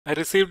I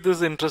received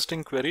this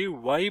interesting query: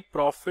 why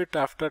profit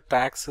after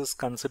tax is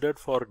considered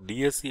for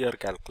DSCR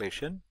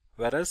calculation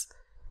whereas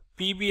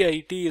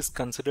PBIT is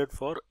considered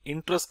for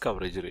interest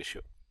coverage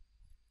ratio.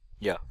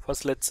 Yeah,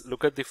 first let's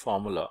look at the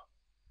formula.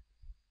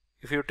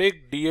 If you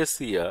take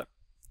DSCR,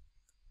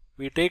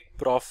 we take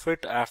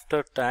profit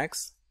after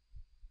tax,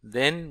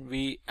 then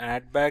we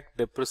add back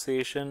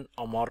depreciation,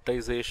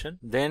 amortization,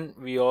 then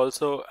we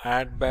also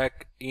add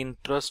back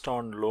interest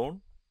on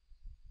loan.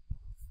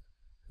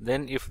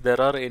 Then if there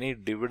are any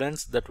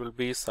dividends, that will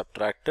be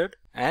subtracted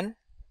and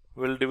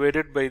we'll divide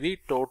it by the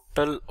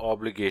total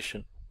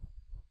obligation.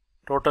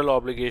 Total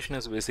obligation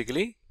is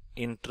basically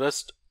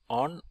interest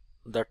on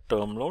the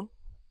term loan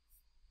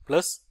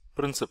plus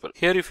principal.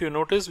 Here if you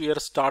notice, we are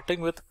starting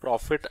with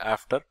profit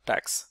after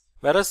tax.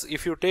 Whereas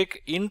if you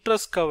take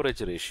interest coverage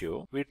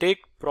ratio, we take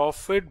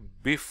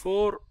profit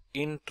before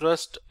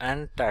interest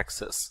and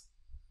taxes.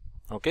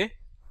 Okay.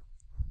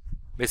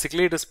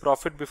 Basically, it is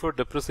profit before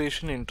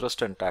depreciation,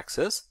 interest and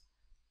taxes,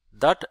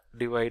 that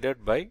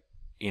divided by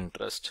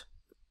interest.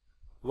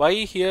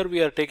 Why here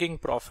we are taking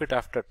profit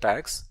after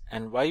tax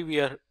and why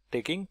we are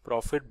taking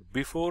profit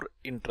before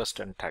interest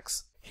and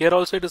tax? Here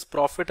also it is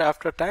profit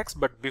after tax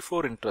but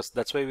before interest.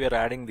 That's why we are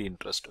adding the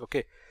interest.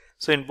 Okay.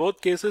 So in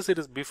both cases it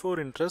is before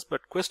interest,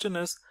 but question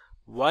is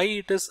why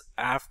it is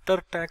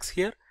after tax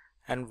here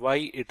and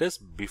why it is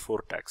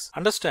before tax.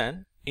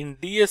 Understand, in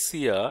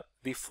DSCR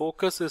the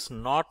focus is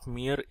not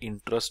mere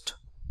interest.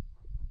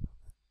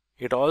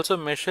 It also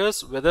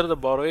measures whether the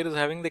borrower is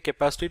having the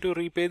capacity to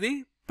repay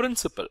the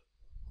principal.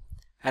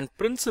 And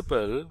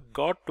principal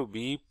got to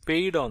be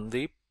paid on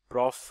the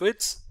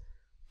profits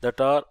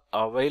that are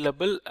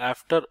available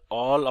after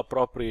all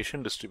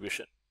appropriation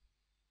distribution.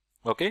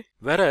 Okay.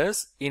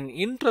 Whereas in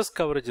interest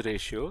coverage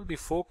ratio, the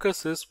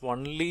focus is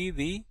only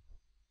the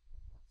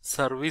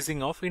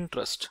servicing of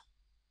interest.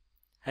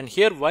 And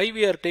here why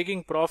we are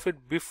taking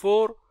profit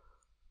before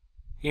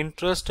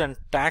interest and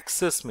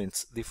taxes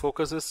means the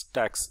focus is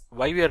tax.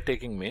 Why we are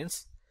taking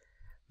means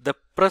the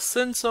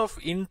presence of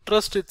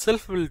interest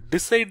itself will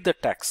decide the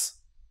tax.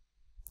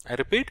 I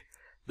repeat,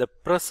 the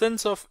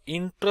presence of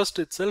interest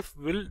itself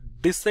will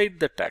decide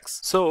the tax.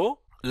 So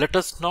let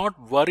us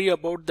not worry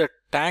about the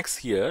tax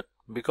here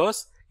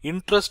because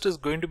interest is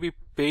going to be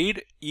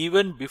paid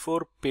even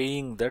before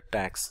paying the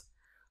tax.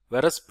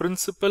 Whereas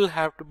principal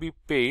have to be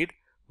paid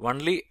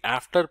only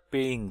after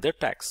paying the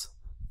tax.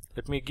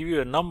 Let me give you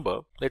a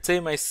number. Let's say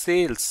my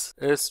sales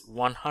is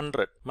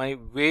 100. My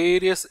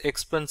various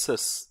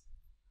expenses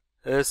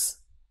is,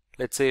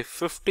 let's say,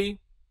 50.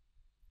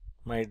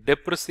 My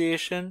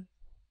depreciation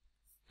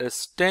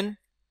is 10.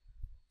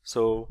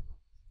 So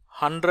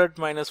 100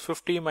 minus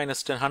 50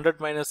 minus 10, 100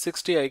 minus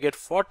 60, I get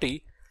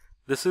 40.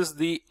 This is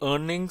the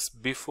earnings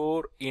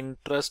before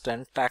interest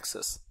and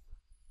taxes.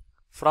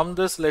 From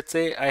this, let's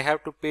say I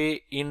have to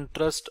pay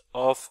interest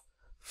of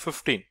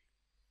 15.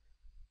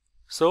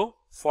 So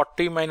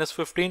 40 minus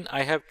 15,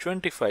 I have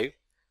 25.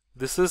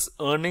 This is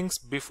earnings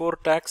before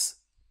tax.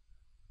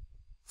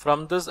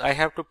 From this, I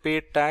have to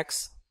pay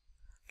tax.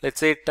 Let's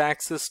say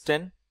tax is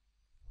 10.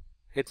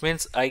 It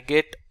means I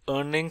get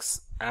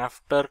earnings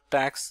after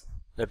tax,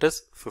 that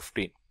is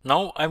 15.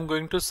 Now I'm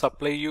going to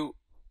supply you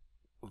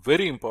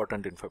very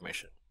important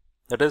information,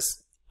 that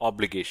is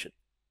obligation.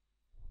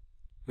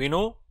 We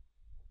know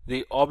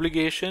the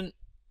obligation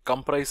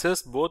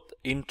comprises both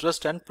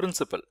interest and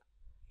principal.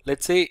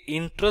 Let's say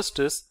interest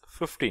is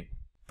 15,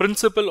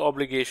 principal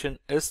obligation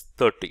is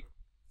 30.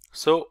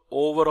 So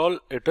overall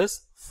it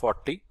is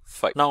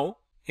 45. Now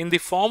in the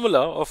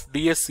formula of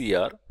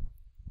DSCR,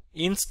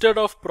 instead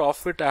of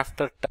profit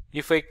after tax,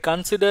 if I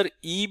consider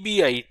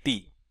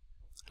EBIT,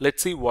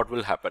 let's see what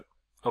will happen.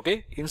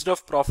 Okay, instead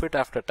of profit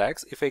after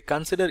tax, if I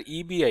consider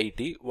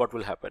EBIT, what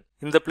will happen?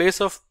 In the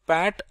place of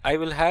PAT, I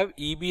will have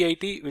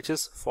EBIT, which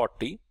is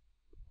 40,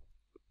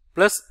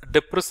 plus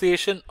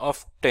depreciation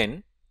of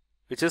 10,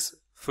 which is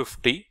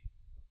 50,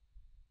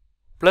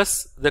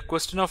 plus the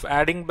question of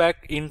adding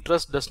back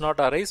interest does not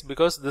arise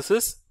because this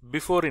is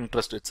before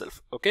interest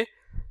itself. Okay,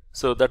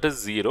 so that is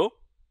 0,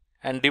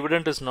 and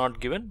dividend is not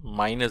given,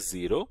 minus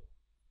 0,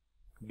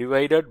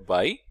 divided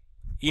by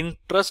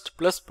interest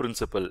plus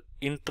principal.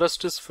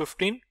 Interest is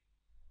 15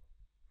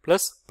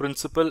 plus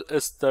principal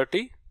is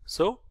 30,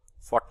 so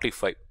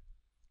 45.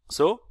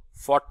 So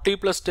 40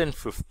 plus 10,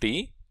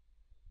 50.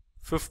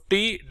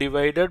 50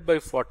 divided by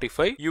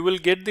 45, you will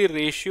get the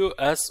ratio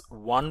as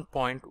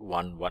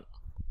 1.11.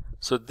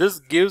 So this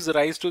gives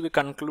rise to the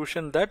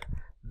conclusion that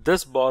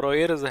this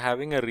borrower is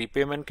having a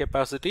repayment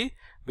capacity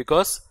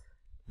because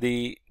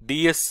the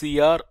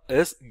DSCR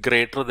is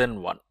greater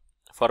than 1.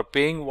 For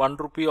paying 1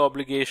 rupee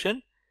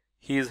obligation,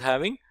 he is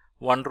having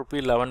 1 rupee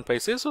 11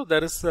 paise. So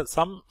there is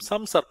some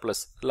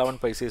surplus, 11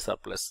 paise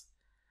surplus.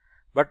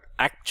 But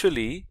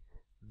actually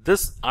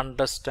this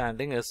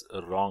understanding is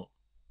wrong.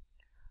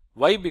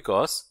 Why?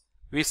 Because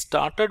we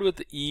started with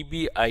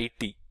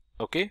EBIT,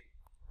 okay,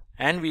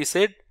 and we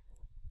said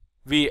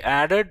we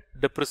added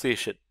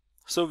depreciation.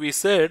 So we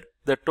said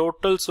the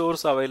total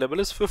source available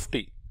is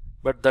 50,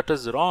 but that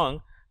is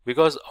wrong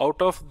because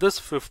out of this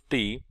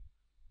 50,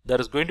 there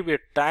is going to be a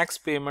tax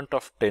payment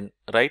of 10,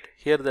 right?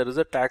 Here there is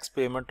a tax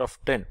payment of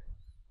 10.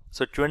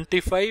 So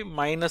 25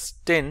 minus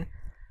 10.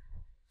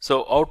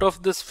 So out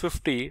of this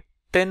 50,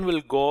 10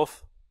 will go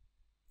off.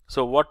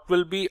 So what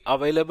will be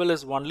available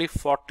is only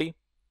 40.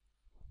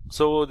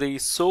 So the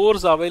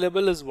source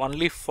available is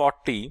only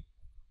 40.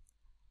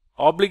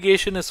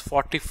 Obligation is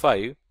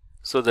 45.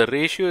 So the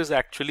ratio is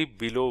actually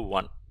below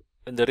 1.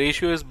 When the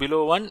ratio is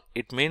below 1,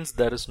 it means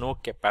there is no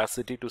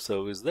capacity to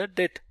service the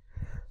debt.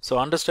 So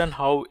understand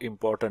how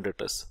important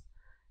it is.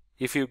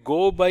 If you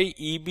go by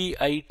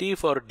EBIT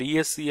for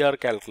DSCR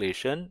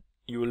calculation,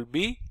 you will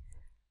be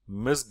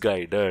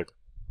misguided.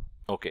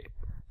 Okay.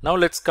 Now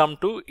let's come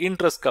to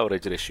interest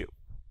coverage ratio.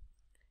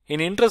 In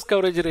interest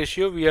coverage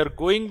ratio, we are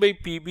going by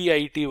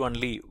Pbit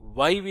only.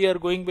 Why we are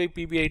going by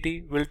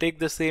Pbit? We'll take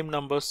the same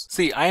numbers.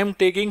 See, I am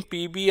taking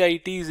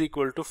Pbit is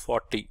equal to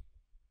 40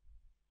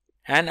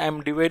 and I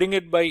am dividing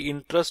it by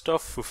interest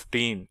of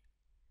 15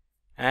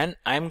 and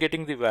I am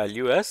getting the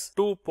value as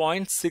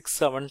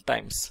 2.67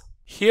 times.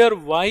 Here,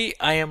 why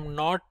I am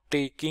not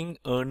taking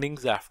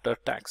earnings after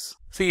tax?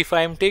 See, if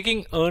I am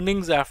taking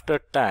earnings after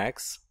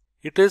tax,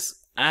 it is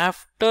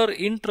after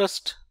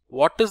interest.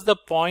 What is the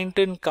point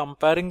in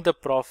comparing the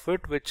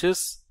profit which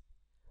is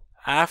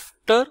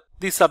after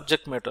the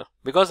subject matter?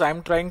 Because I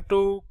am trying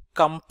to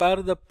compare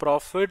the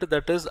profit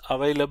that is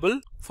available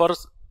for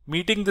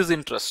meeting this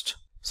interest.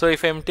 So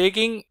if I am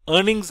taking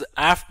earnings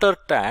after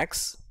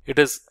tax, it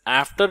is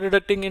after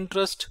deducting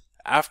interest,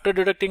 after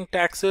deducting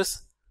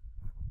taxes.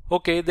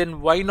 Okay,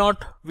 then why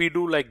not we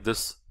do like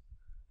this?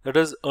 That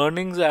is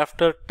earnings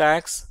after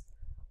tax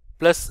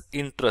plus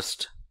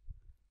interest.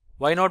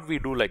 Why not we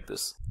do like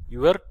this?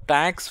 Your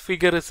tax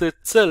figure is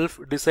itself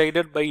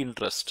decided by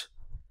interest.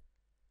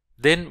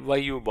 Then why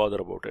you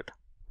bother about it?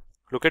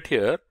 Look at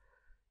here.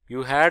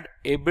 You had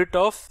EBIT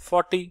of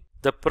 40.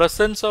 The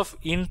presence of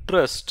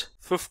interest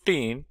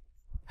 15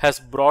 has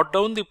brought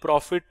down the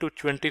profit to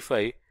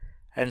 25.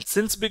 And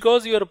since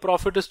because your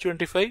profit is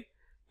 25,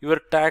 your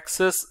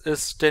taxes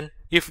is 10.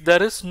 If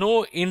there is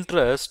no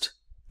interest,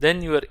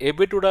 then your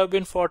EBIT would have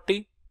been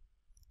 40.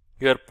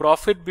 Your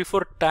profit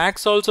before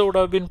tax also would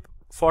have been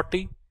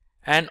 40.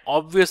 And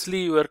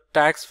obviously your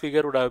tax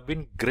figure would have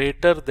been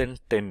greater than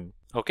 10.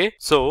 Okay.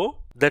 So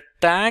the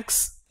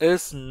tax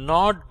is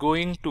not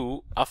going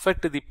to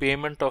affect the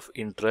payment of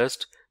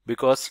interest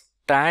because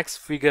tax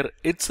figure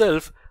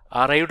itself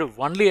arrived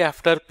only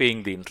after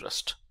paying the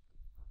interest.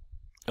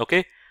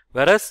 Okay.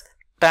 Whereas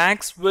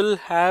tax will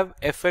have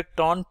effect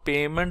on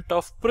payment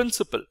of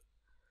principal.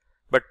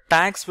 But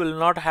tax will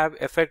not have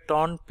effect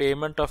on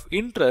payment of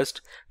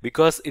interest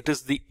because it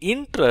is the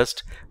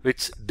interest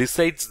which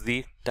decides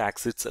the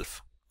tax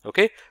itself.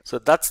 Okay. So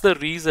that's the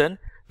reason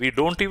we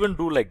don't even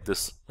do like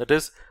this. That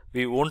is,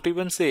 we won't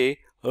even say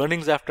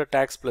earnings after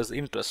tax plus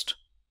interest.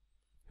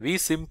 We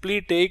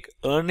simply take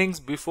earnings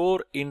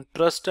before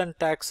interest and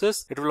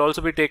taxes. It will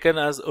also be taken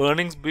as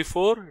earnings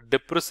before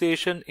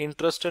depreciation,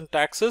 interest and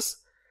taxes.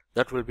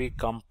 That will be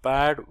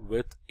compared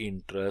with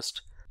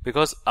interest.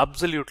 Because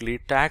absolutely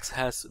tax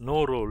has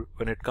no role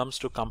when it comes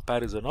to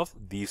comparison of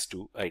these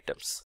two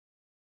items.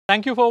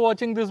 Thank you for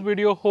watching this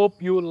video.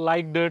 Hope you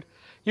liked it.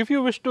 If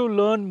you wish to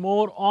learn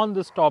more on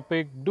this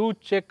topic, do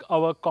check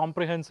our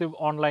comprehensive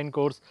online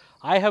course.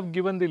 I have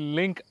given the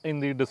link in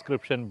the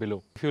description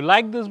below. If you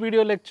like this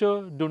video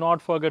lecture, do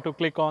not forget to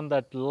click on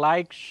that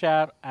like,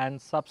 share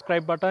and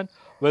subscribe button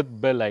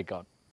with bell icon.